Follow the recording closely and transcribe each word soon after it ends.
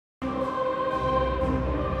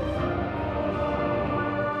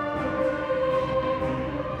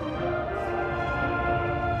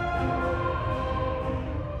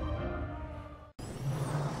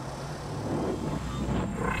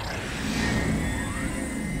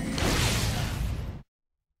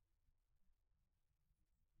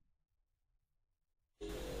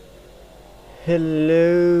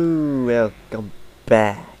Hello, welcome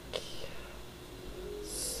back.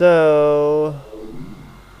 So,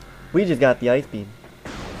 we just got the ice beam.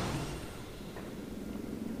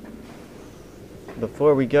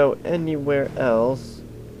 Before we go anywhere else,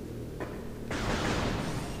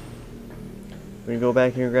 we're gonna go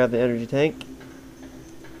back here and grab the energy tank.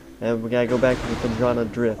 And we gotta go back to the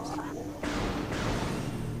Phendrana drifts.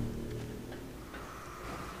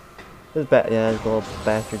 This yeah, this little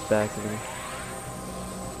bastard's back again.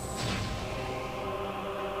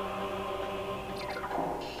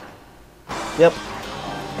 Yep.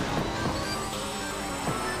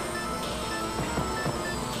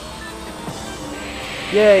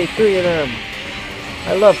 Yay, 3 of them!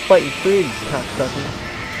 I love fighting fridge, cocksucker.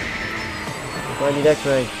 I need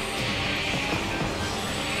X-ray.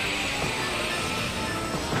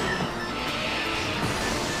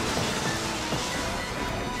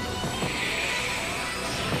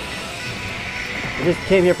 I just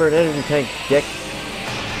came here for an energy tank, dick.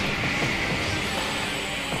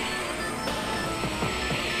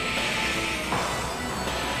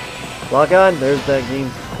 Lock on? There's that green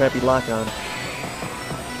crappy lock on.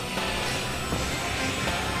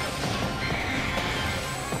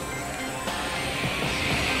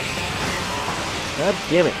 God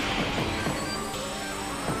damn it.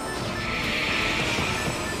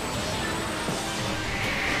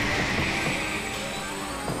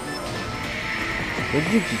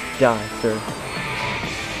 Did you just die, sir?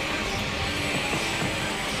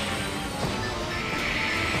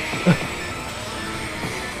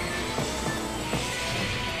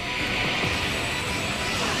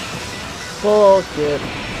 Bullshit.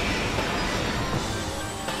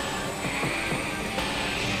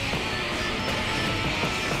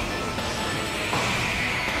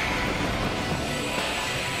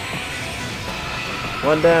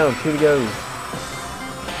 One down, 2 to go.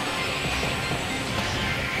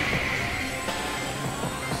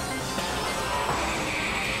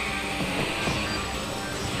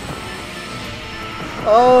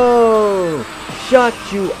 Oh! Shot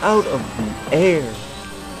you out of the air.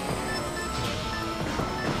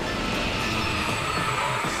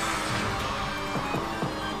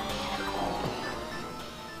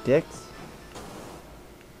 Dicks.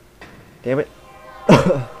 Damn it.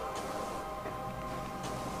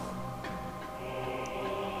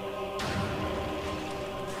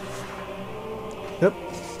 Yep.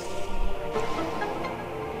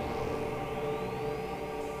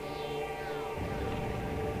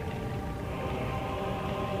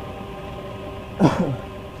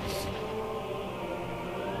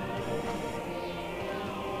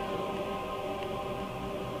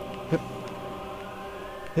 Hip.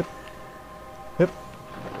 Hip. Hip.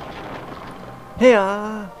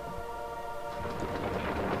 Hey-ah!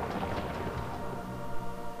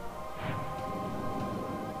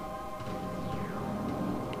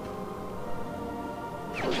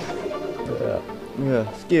 Yeah,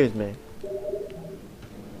 excuse me.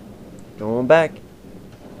 Going back.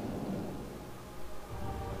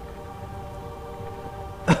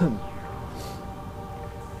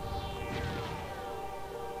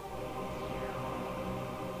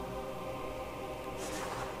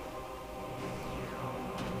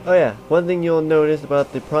 Oh yeah, one thing you'll notice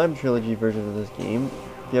about the Prime Trilogy version of this game,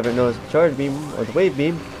 if you haven't noticed the charge beam or the wave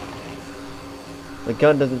beam, the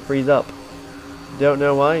gun doesn't freeze up. Don't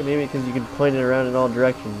know why, maybe because you can point it around in all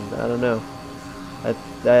directions, I don't know.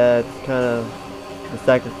 That's kind of the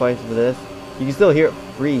sacrifice for this. You can still hear it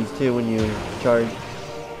freeze too when you charge.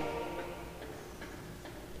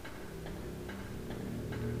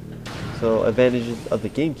 So, advantages of the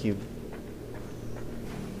GameCube.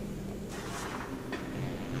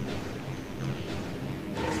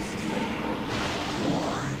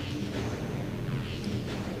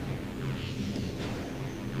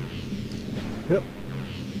 Yep.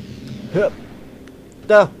 Yep.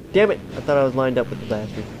 Oh, damn it! I thought I was lined up with the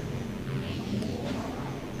bastard.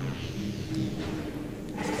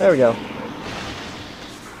 There we go.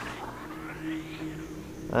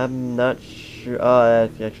 I'm not sure. Oh,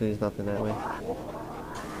 actually, there's nothing that way.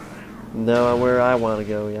 No, where I want to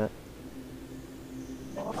go yet.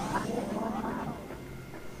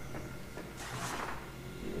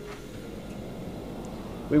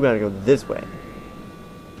 We gotta go this way.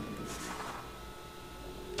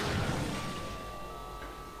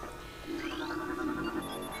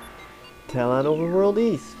 Talon Overworld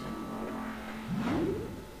East.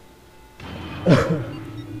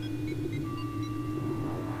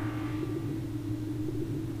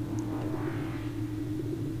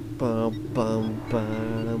 Bum bum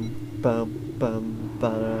bum bum bum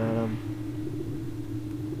bum.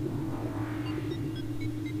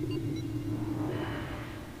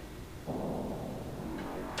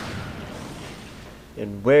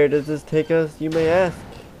 And where does this take us, you may ask?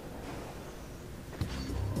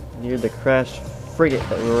 Near the crashed frigate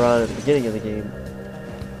that we were on at the beginning of the game.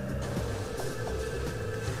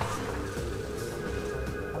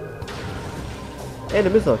 And a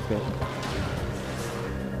missile expansion.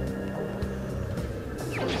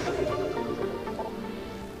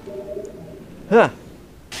 Ha!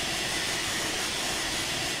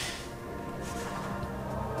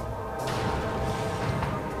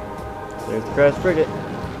 There's the crashed frigate.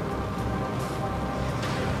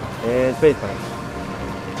 And space pirates.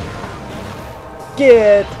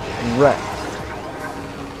 Get wrecked.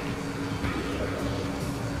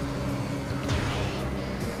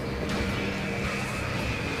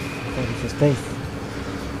 Thank you for space.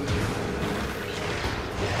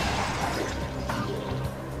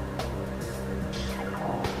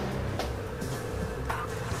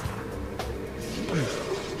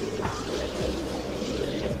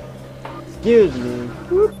 Excuse me.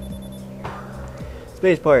 Whoop.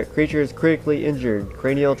 Space part. Creature is critically injured.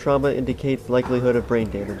 Cranial trauma indicates likelihood of brain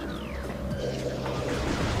damage.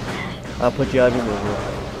 I'll put you out of your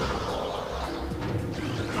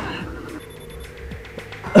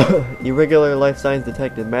misery. Irregular life signs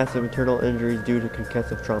detected. Massive internal injuries due to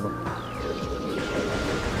concussive trauma.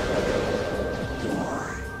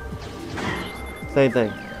 Same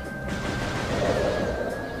thing.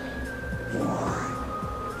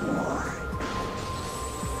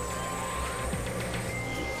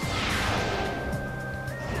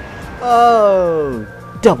 Oh,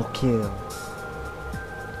 double kill.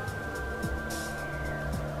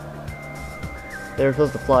 They were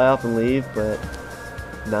supposed to fly off and leave, but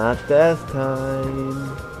not this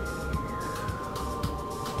time.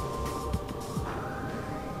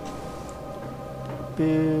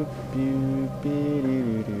 Boop, boop, doo,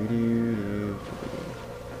 doo, doo, doo.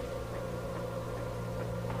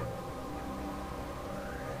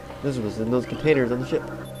 This was in those containers on the ship.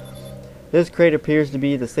 This crate appears to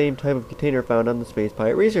be the same type of container found on the Space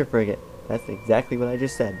Pirate Research Frigate. That's exactly what I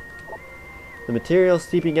just said. The material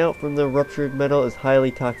seeping out from the ruptured metal is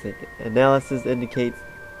highly toxic. Analysis indicates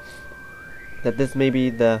that this may be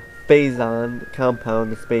the phazon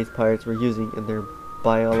compound the space pirates were using in their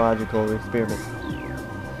biological experiments.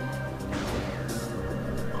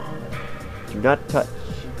 Do not touch.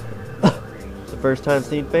 It's the first time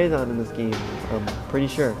seeing phazon in this game, I'm pretty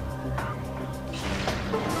sure.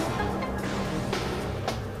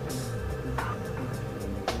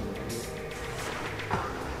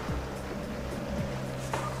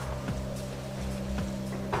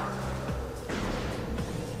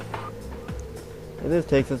 And this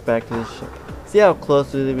takes us back to the ship. See how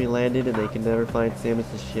closely we landed and they can never find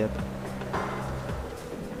Samus's ship?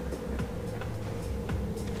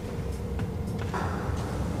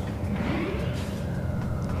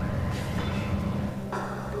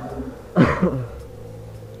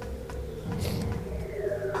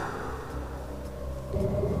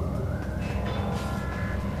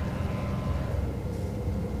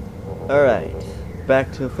 Alright,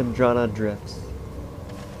 back to Phendrana Drifts.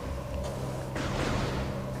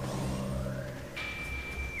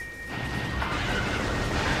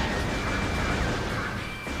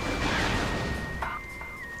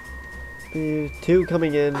 Two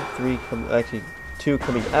coming in, actually, two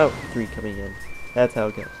coming out, three coming in. That's how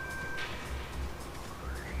it goes.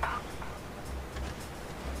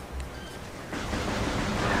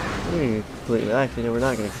 Actually, no, we're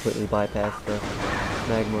not going to completely bypass the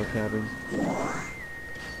magma caverns.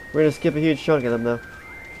 We're going to skip a huge chunk of them, though.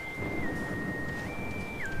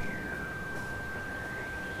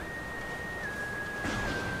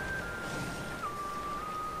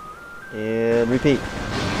 And repeat.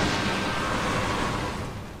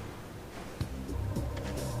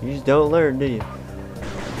 You just don't learn, do you?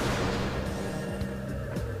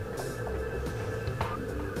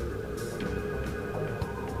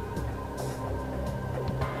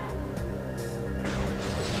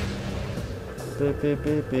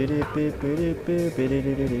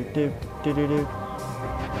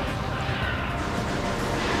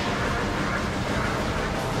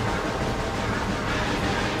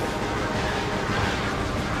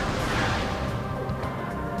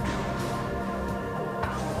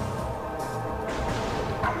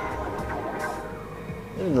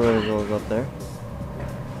 There's another rolls up there.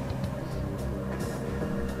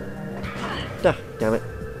 Ah, damn it.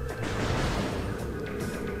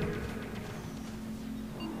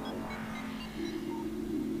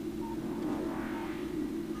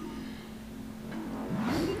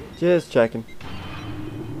 Just checking.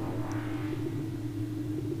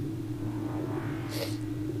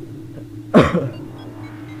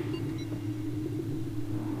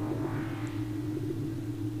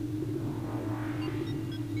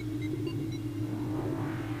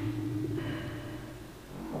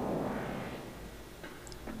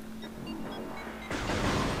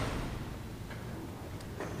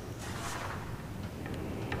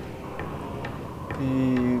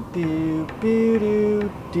 Do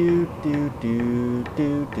do do do do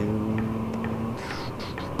do do.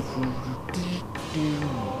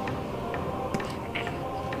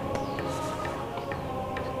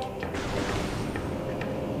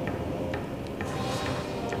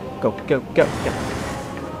 Go, go, go, go.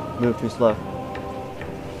 Move too slow.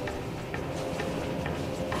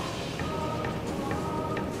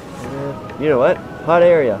 You know what? Hot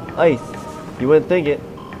area. Ice. You wouldn't think it.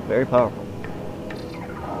 Very powerful.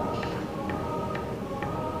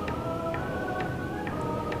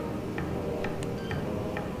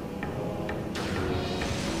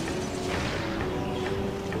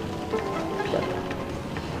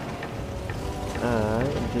 I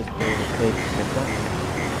am just going to take that.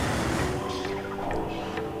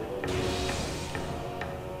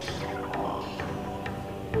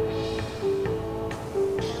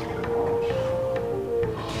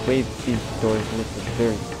 Wave speed doors makes it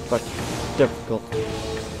very fucking difficult.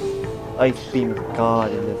 Ice beam is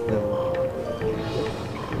god in this level.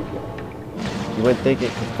 You wouldn't think it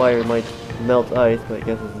because fire might melt ice, but I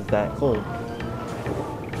guess this is that cold.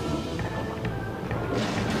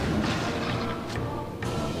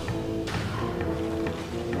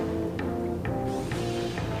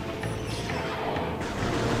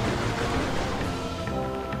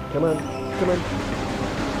 Come on, come on.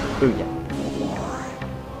 Booyah.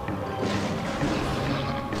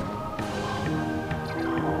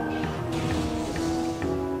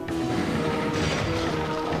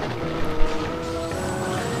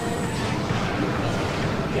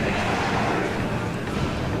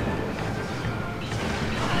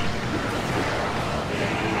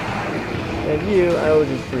 And you, I will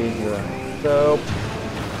just freeze your eyes. So,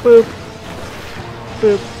 boop,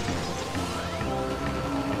 boop.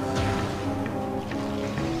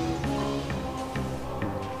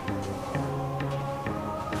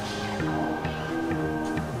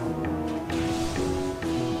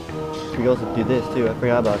 We can also do this too, I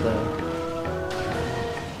forgot about that.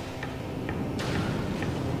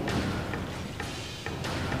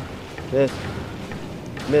 Miss.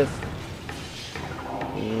 Miss.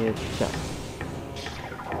 And shot.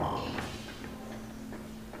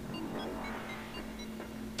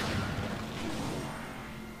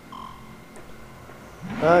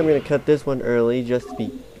 I'm gonna cut this one early just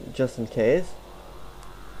in case.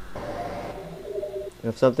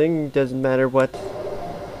 If something doesn't matter what.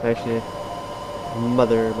 Actually,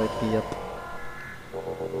 mother might be up.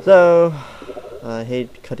 So, I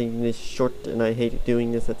hate cutting this short, and I hate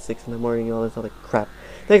doing this at 6 in the morning and all this other crap.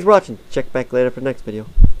 Thanks for watching. Check back later for the next video.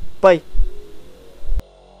 Bye!